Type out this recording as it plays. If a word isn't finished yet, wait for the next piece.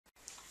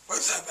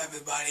What's up,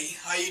 everybody?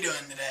 How you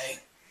doing today?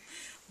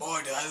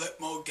 Boy, do I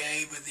look more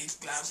gay with these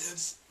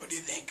glasses. What do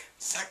you think?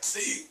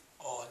 Sexy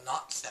or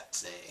not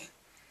sexy?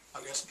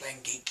 Or just plain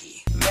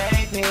geeky?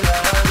 Make me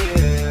love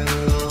you.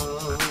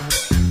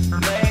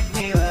 Make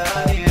me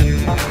love you.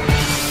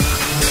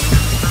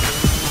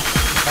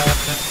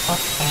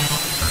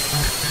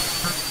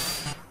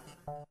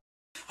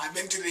 I've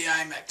been to the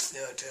IMAX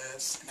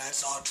theaters and I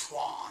saw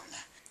Tron.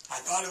 I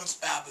thought it was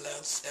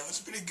fabulous. It was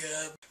pretty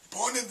good. The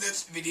point of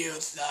this video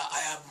is that I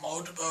have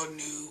multiple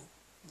new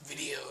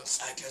videos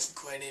I just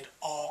created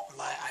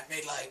I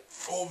made like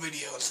 4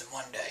 videos in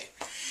one day.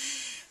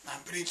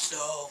 I'm pretty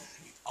sure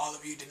all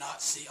of you did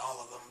not see all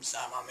of them, so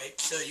I'm gonna make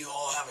sure you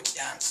all have a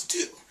chance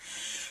too.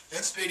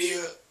 This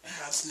video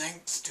has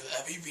links to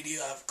every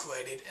video I've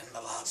created in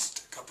the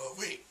last couple of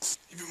weeks.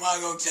 If you want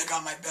to go check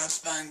out my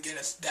best friend get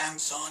a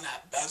dance on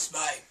at Best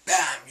Buy,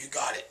 bam, you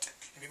got it.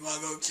 If you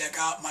want to go check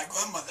out my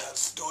grandmother's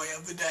story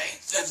of the day,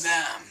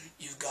 Shazam,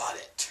 you got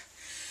it.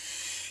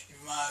 If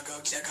you want to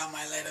go check out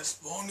my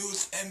latest World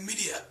News and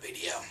Media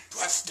video,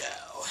 presto.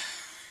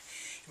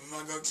 If you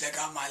want to go check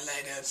out my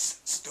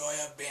latest story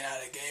of being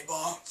at a gay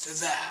bar,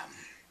 Shazam.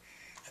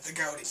 I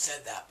think I already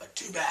said that, but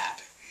too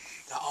bad.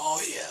 They're all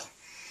here.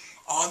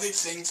 All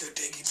these things are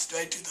taken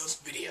straight to those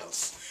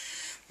videos.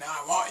 Now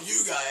I want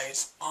you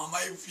guys, all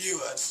my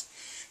viewers,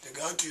 to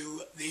go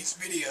to these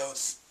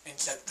videos and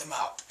check them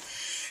out.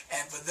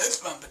 And for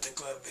this one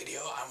particular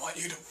video, I want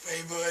you to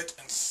favorite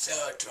and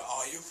share it to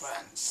all your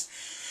friends.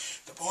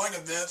 The point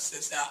of this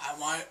is that I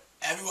want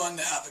everyone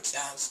to have a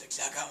chance to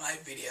check out my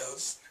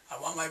videos. I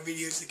want my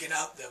videos to get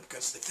out there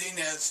because the thing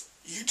is,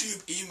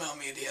 YouTube emailed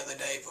me the other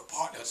day for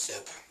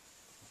partnership.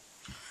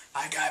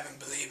 I can't even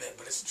believe it,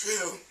 but it's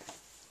true.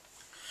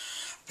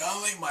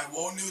 Apparently my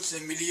World News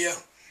and Media,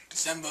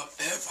 December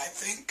 5th, I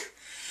think,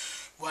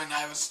 when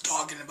I was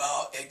talking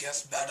about It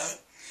Gets Better,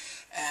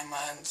 and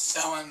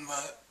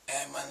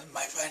when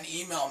my friend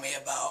emailed me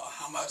about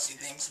how much he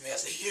thinks me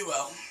as a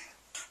hero,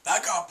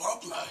 that got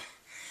popular.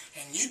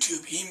 And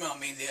YouTube emailed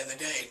me the other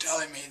day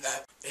telling me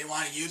that they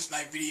want to use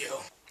my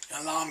video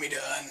and allow me to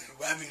earn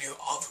revenue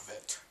off of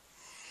it.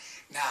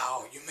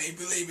 Now, you may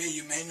believe me,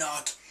 you may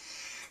not,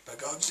 but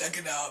go check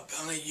it out.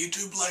 Apparently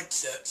YouTube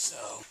likes it,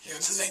 so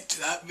here's a link to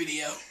that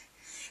video.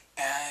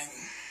 And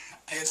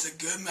it's a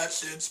good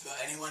message for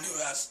anyone who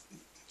has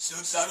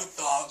suicidal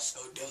thoughts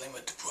or dealing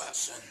with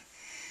depression,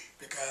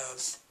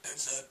 because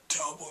it's a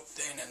terrible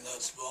thing in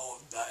this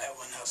world that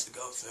everyone has to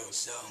go through.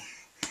 So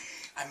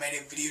I made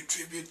a video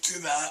tribute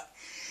to that.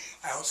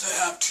 I also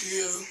have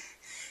 2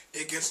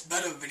 It Gets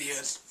Better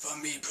videos for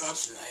me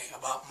personally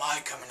about my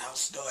coming out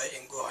story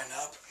and growing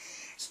up.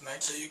 So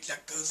make sure you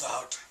check those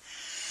out.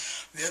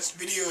 This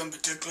video in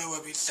particular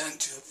will be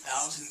sent to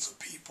thousands of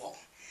people.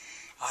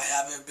 I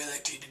have the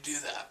ability to do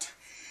that.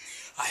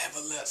 I have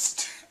a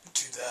list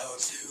to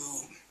those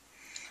who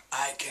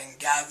I can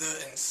gather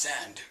and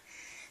send.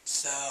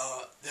 So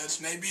this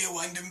may be a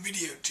random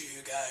video to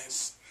you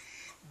guys,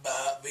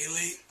 but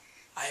really,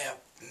 I have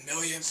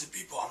millions of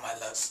people on my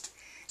list.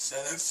 So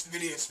this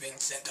video is being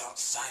sent out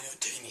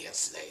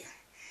simultaneously.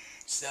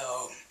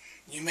 So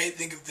you may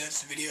think of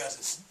this video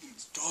as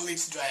totally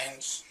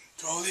strange,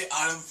 totally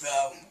out of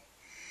the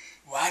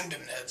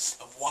randomness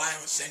of why I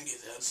would send you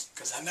this,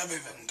 because I never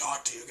even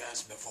talked to you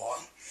guys before.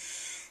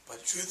 But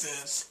the truth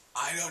is,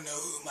 I don't know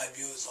who my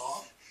viewers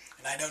are,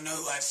 and I don't know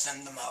who I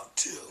send them out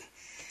to.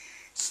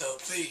 So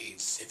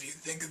please, if you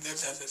think of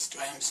this as a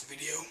strange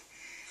video,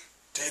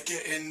 take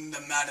it in the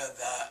matter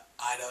that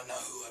I don't know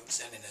who I'm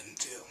sending them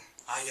to.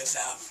 I just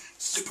have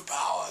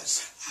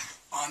superpowers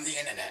on the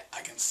internet.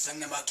 I can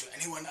send them out to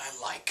anyone I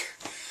like.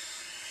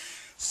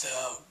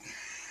 So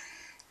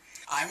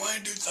I want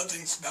to do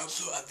something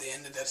special at the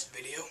end of this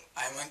video.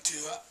 I went to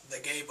the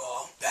gay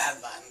bar,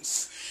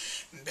 Badlands.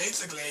 And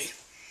basically,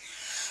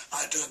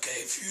 I took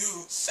a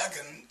few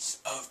seconds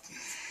of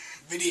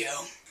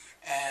video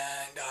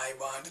and I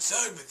wanted to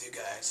share it with you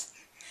guys.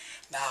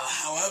 Now,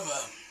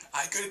 however,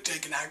 I could have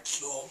taken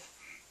actual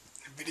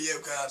video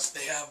because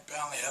they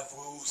apparently have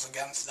rules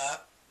against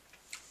that.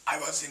 I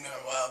wasn't even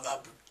aware of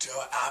that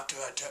until after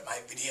I took my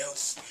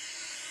videos,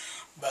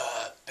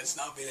 but it's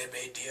not really a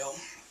big deal.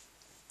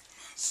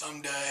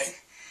 Someday,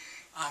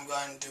 I'm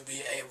going to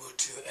be able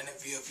to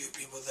interview a few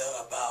people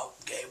there about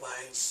gay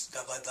rights,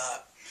 stuff like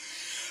that.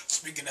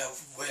 Speaking of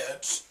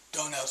which,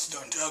 Don't Ask,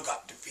 Don't Tell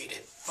got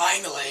defeated.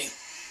 Finally,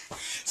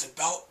 it's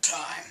about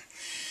time.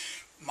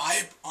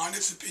 My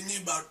honest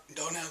opinion about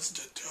Don't Ask,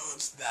 Don't Tell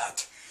is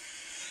that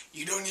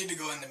you don't need to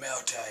go in the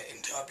military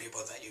and tell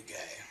people that you're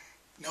gay.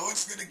 No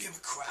one's going to give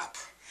a crap.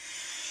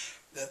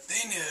 The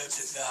thing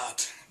is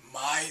that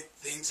my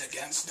things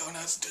against Don't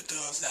Ask, Don't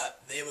Tell is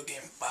that they were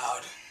getting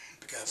fired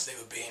because they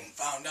were being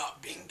found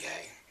out being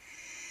gay.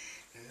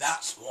 And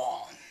that's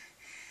wrong.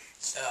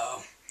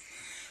 So,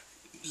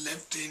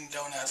 lifting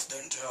Don't Ask,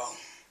 Don't Tell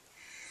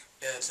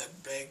is a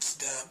big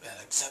step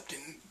in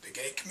accepting the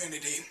gay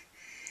community,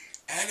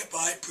 and it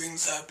probably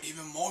brings up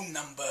even more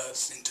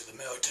numbers into the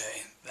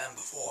military than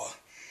before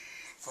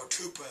for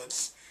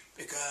troopers,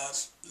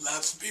 because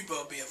lots of people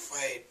will be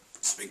afraid.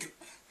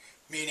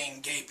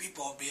 meaning gay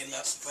people being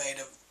less afraid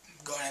of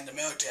going in the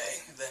military,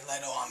 then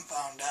later on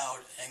found out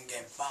and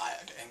get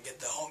fired and get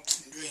their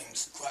hopes and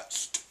dreams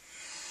crushed.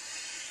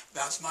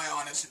 That's my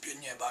honest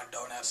opinion about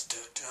Don't Ask,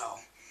 Don't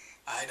Tell.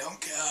 I don't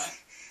care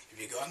if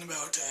you go in the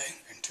military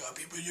and tell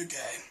people you're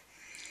gay.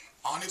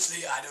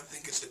 Honestly, I don't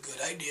think it's a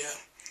good idea,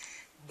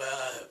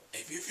 but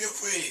if you feel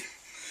free,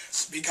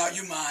 speak out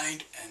your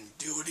mind and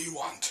do what you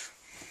want.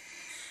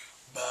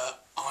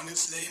 But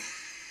honestly,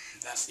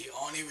 that's the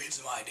only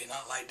reason why I did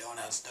not like Don't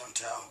Ask, Don't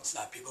Tell, was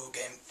that people were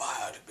getting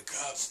fired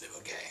because they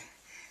were gay.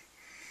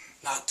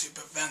 Not to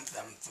prevent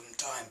them from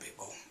telling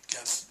people,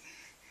 just,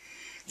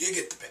 you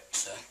get the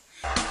picture.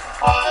 Don't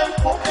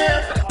ask, don't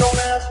tell. Don't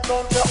ask,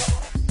 don't tell.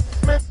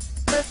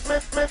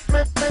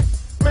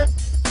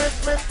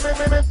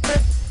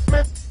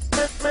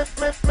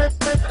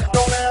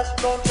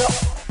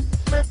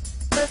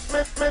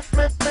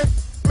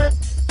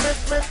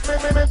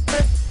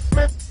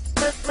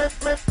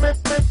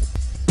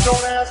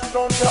 Don't ask,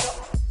 don't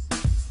tell.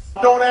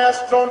 Don't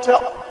ask, don't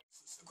tell.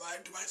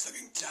 Subscribe to my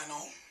second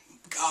channel,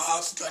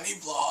 Cowhouse 20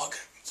 Vlog.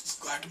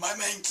 Subscribe to my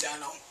main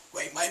channel,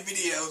 rate my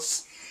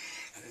videos,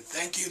 and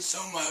thank you so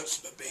much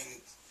for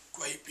being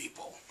great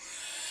people.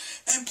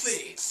 And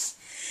please,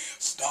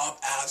 stop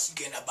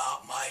asking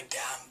about my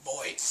damn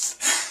voice.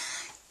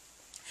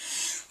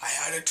 I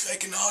had a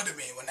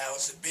tracheotomy when I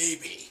was a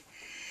baby.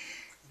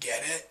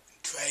 Get it?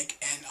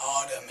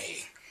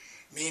 Tracheotomy.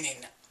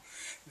 Meaning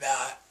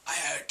that I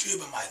had a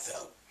tube in my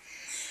throat.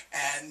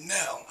 And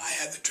no, I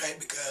had the trach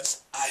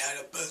because I had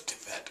a birth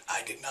defect.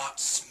 I did not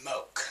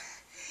smoke.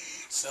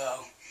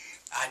 So,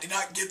 I did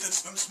not get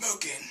this from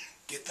smoking.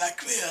 Get that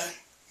clear.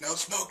 No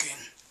smoking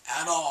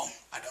at all.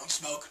 I don't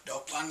smoke,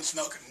 don't plan to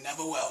smoke, and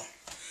never will.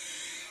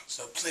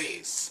 So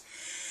please,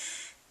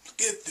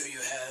 get through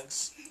your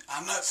heads.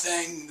 I'm not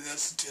saying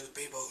this to the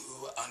people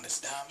who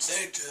understand. I'm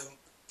saying to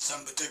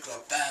some particular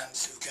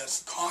fans who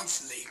just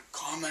constantly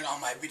comment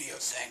on my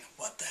videos saying,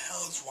 what the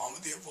hell is wrong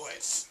with your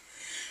voice?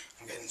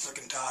 I'm getting sick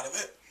and tired of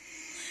it.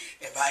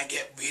 If I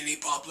get really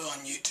popular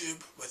on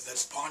YouTube with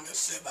this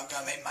partnership, I'm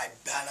going to make my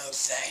banner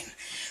saying,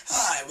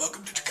 hi,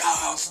 welcome to the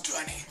Cowhouse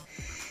 20.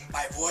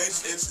 My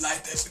voice is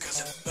like this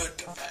because of birth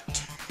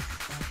defect.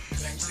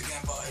 Thanks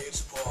again for all your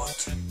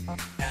support,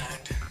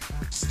 and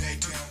stay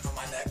tuned for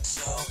my next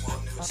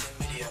world news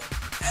video.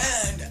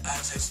 And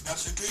as a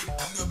special treat,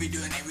 I'm going to be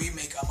doing a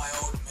remake of my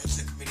old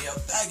music video,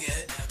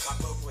 Faggot, in a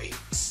couple of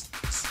weeks.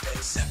 Stay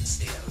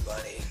sexy,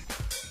 everybody.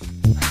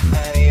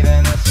 And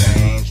even a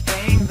strange